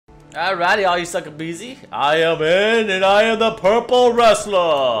Alrighty, all you sucker beezy. I am in, and I am the purple wrestler.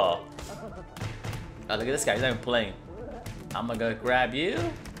 Oh, look at this guy. He's not even playing. I'm gonna grab you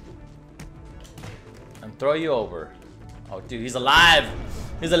and throw you over. Oh, dude, he's alive.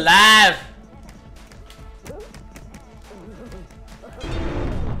 He's alive.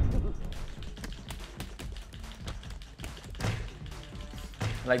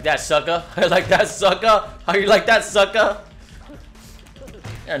 Like that, sucker. Like that, sucker. How you like that, sucker?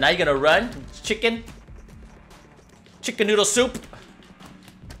 Yeah, now you're gonna run, chicken noodle soup.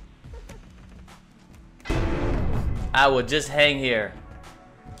 I will just hang here.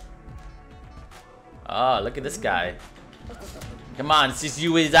 Oh, look at this guy. Come on, it's just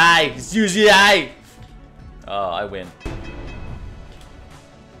you and I. It's you and I. Oh, I win.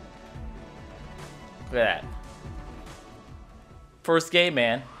 Look at that. First game,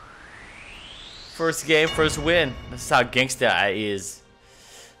 man. First game, first win. This is how gangsta I is.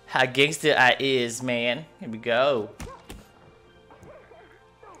 How gangsta I is, man. Here we go.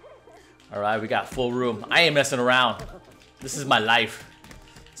 Alright, we got full room. I ain't messing around. This is my life.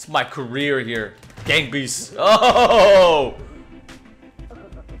 It's my career here. Gang beast. Oh!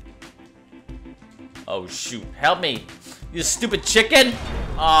 Oh, shoot. Help me. You stupid chicken.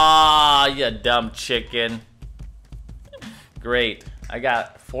 Ah, you dumb chicken. Great. I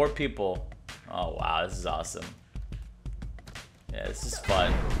got 4 people. Oh, wow. This is awesome. Yeah, this is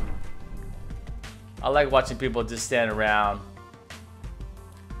fun. I like watching people just stand around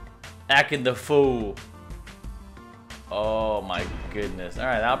acting the fool. Oh my goodness.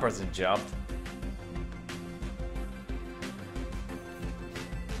 Alright, that person jumped.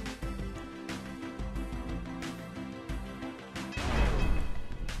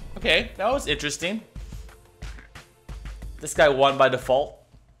 Okay, that was interesting. This guy won by default.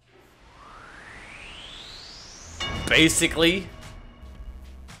 Basically.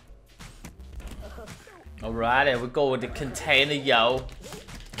 Alright, and we go with the container, yo.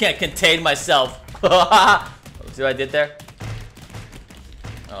 Can't contain myself. See what I did there?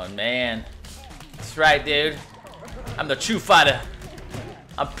 Oh, man. That's right, dude. I'm the true fighter.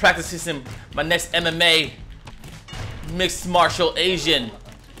 I'm practicing my next MMA. Mixed martial Asian.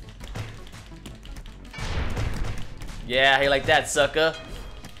 Yeah, how you like that, sucker?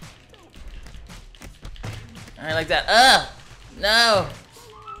 I ain't like that. No.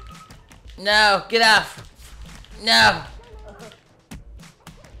 No, get off. No.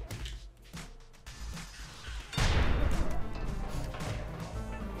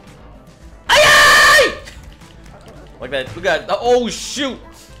 Aye! Look at that. Look at that. Oh, shoot.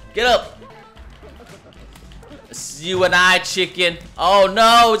 Get up. It's you and I, chicken. Oh,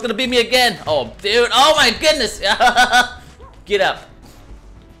 no. It's going to beat me again. Oh, dude. Oh, my goodness. Get up.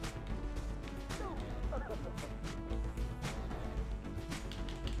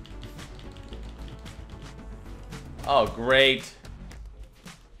 Oh, great.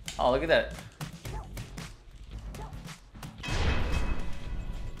 Oh, look at that.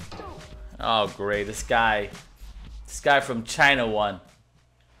 Oh, great. This guy from China won.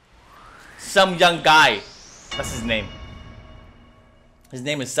 Some young guy. That's his name. His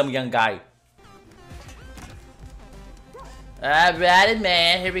name is some young guy. Alright,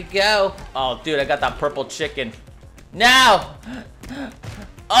 man. Here we go. Oh, dude, I got that purple chicken. Now.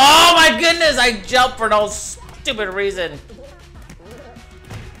 Oh, my goodness. I jumped for no stupid reason.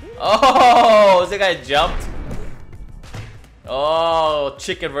 Oh, this guy jumped. Oh,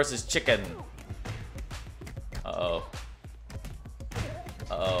 chicken versus chicken. Uh-oh.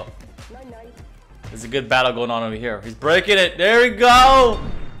 Uh-oh. There's a good battle going on over here. He's breaking it. There we go.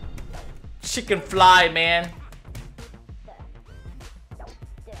 Chicken fly, man.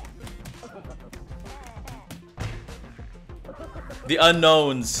 The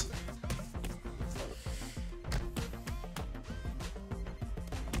unknowns.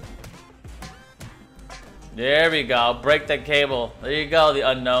 There we go. Break that cable. There you go, the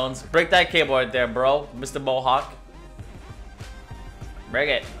unknowns. Break that cable right there, bro. Mr. Mohawk. Break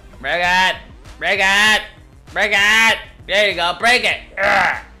it. Break it. Break it. Break it. There you go. Break it.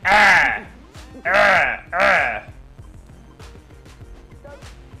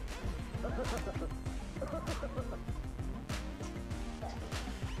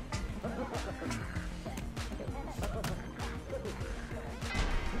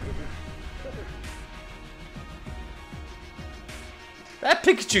 That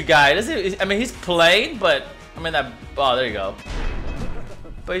Pikachu guy, I mean, he's playing, but I mean that. Oh, there you go.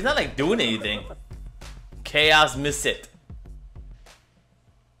 But he's not like doing anything. Chaos miss it.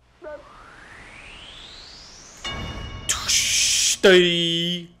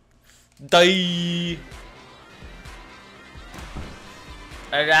 Die.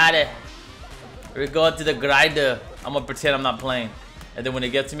 Alrighty. We're going to the grinder. I'm gonna pretend I'm not playing. And then when they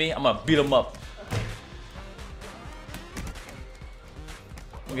get to me, I'm gonna beat them up.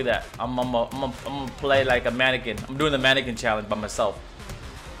 Look at that. I'm gonna play like a mannequin. I'm doing the mannequin challenge by myself.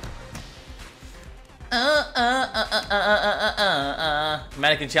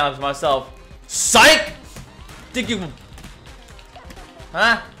 Mannequin challenge by myself. Psych! Think you...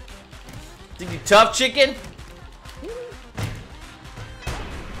 Huh? Think you tough, chicken?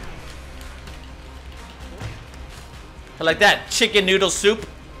 I like that chicken noodle soup.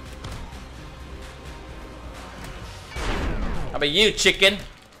 How about you, chicken?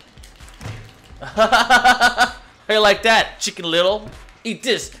 How you like that, chicken little? Eat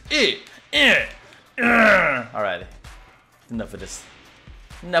this. Alright. Enough of this.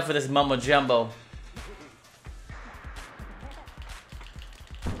 Enough of this mumbo jumbo.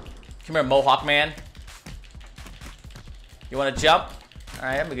 Come here, Mohawk man. You wanna jump?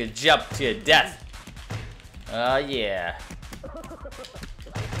 Alright, I'm gonna jump to your death. Oh yeah.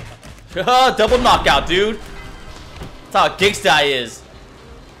 Double knockout, dude. That's how gangsta I is.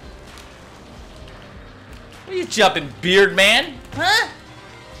 What are you jumping, beard man? Huh?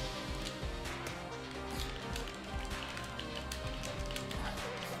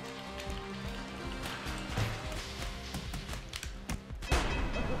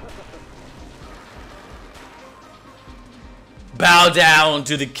 Bow down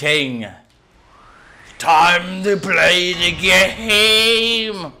to the king. Time to play the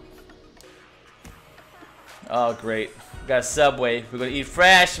game. Oh, great. We got a Subway. We're gonna eat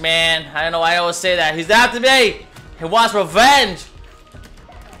fresh, man. I don't know why I always say that. He's after me. He wants revenge.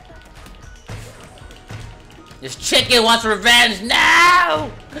 This chicken wants revenge.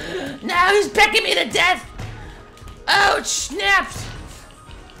 No! No, he's pecking me to death. Oh, snaps.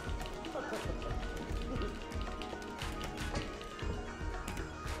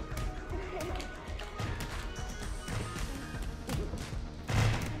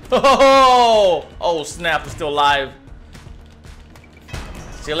 Oh, oh snap, we're still alive.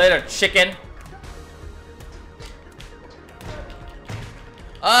 See you later, chicken.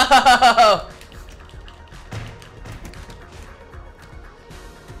 Oh!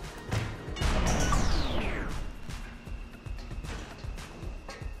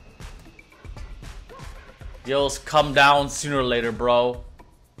 You'll come down sooner or later, bro.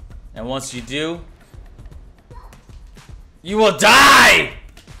 And once you do, you will die!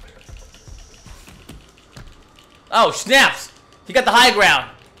 Oh, snaps! He got the high ground.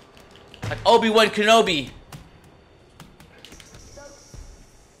 Like Obi-Wan Kenobi.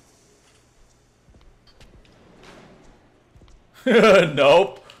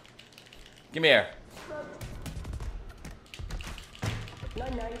 Nope. Give me here.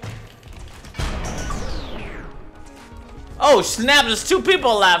 Oh, snap! There's two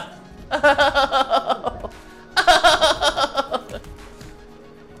people left.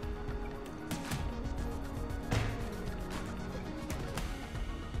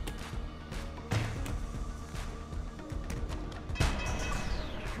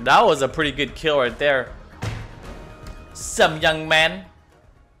 That was a pretty good kill right there. Some young man.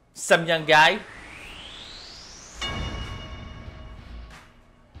 Some young guy.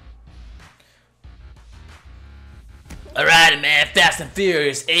 Alright, man. Fast and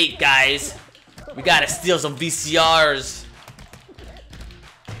Furious 8, guys. We gotta steal some VCRs.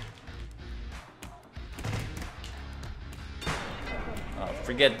 Oh,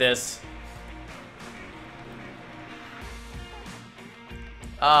 forget this.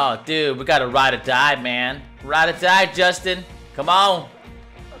 Oh, dude, we gotta ride or die, man. Ride or die, Justin. Come on.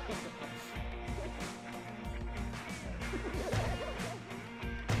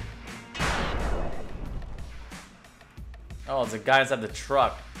 Oh, there's a guy inside the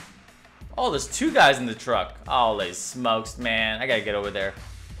truck. Oh, there's two guys in the truck. Holy smokes, man. I gotta get over there.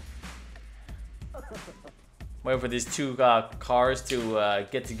 Wait for these two cars to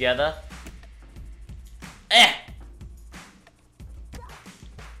get together. Eh!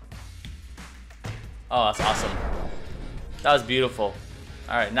 Oh, that's awesome. That was beautiful.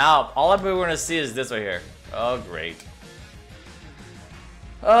 Alright, now all we're gonna see is this right here. Oh, great.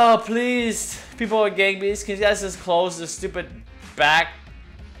 Oh, please. People are gang beasts. Can you guys just close this stupid back?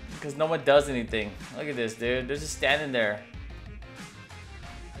 Because no one does anything. Look at this, dude. They're just standing there.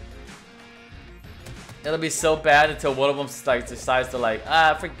 It'll be so bad until one of them like decides to like,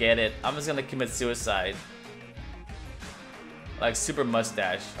 forget it. I'm just gonna commit suicide. Like super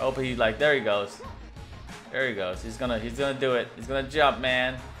mustache. Oh, but he like, there he goes. There he goes. He's gonna do it. He's gonna jump,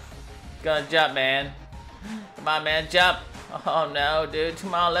 man. He's gonna jump, man. Come on, man, jump. Oh no, dude.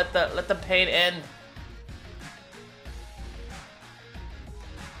 Come on, let the pain end.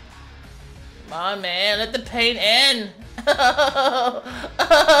 Come on, man. Let the pain end.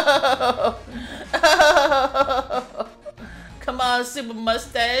 Come on, super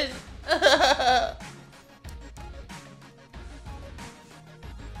mustache.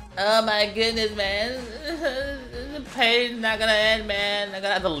 Oh my goodness, man. The pain's not gonna end, man. I'm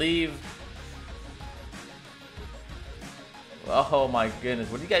gonna have to leave. Oh my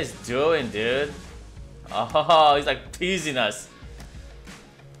goodness. What are you guys doing, dude? Oh, he's like teasing us.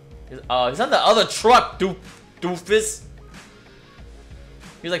 He's on the other truck, doofus.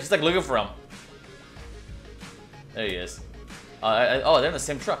 He's like looking for him. There he is. Oh, they're in the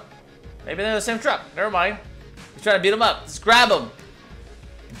same truck. Maybe they're in the same truck. Never mind. He's trying to beat him up. Just grab him.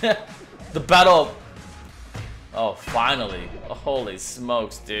 The battle. Oh, finally. Oh, holy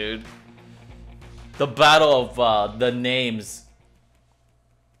smokes, dude. The battle of the names.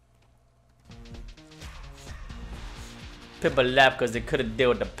 People left because they couldn't deal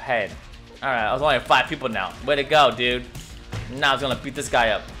with the pen. Alright, I was only 5 people now. Way to go, dude. Now I was gonna beat this guy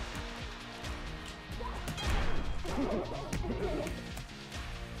up.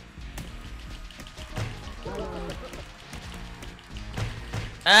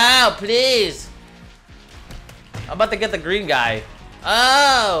 Oh, please. I'm about to get the green guy.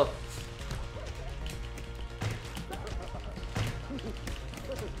 Oh.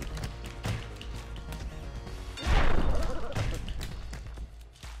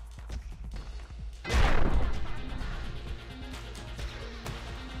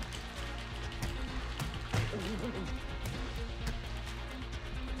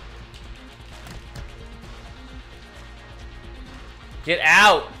 Get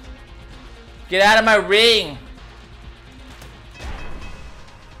out! Get out of my ring!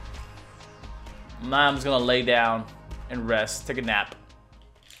 Mom's gonna lay down and rest, take a nap.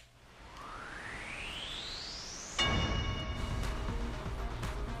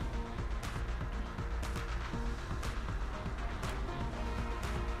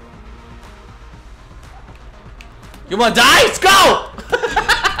 You wanna die? Let's go!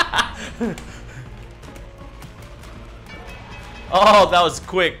 Oh, that was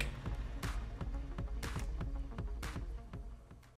quick.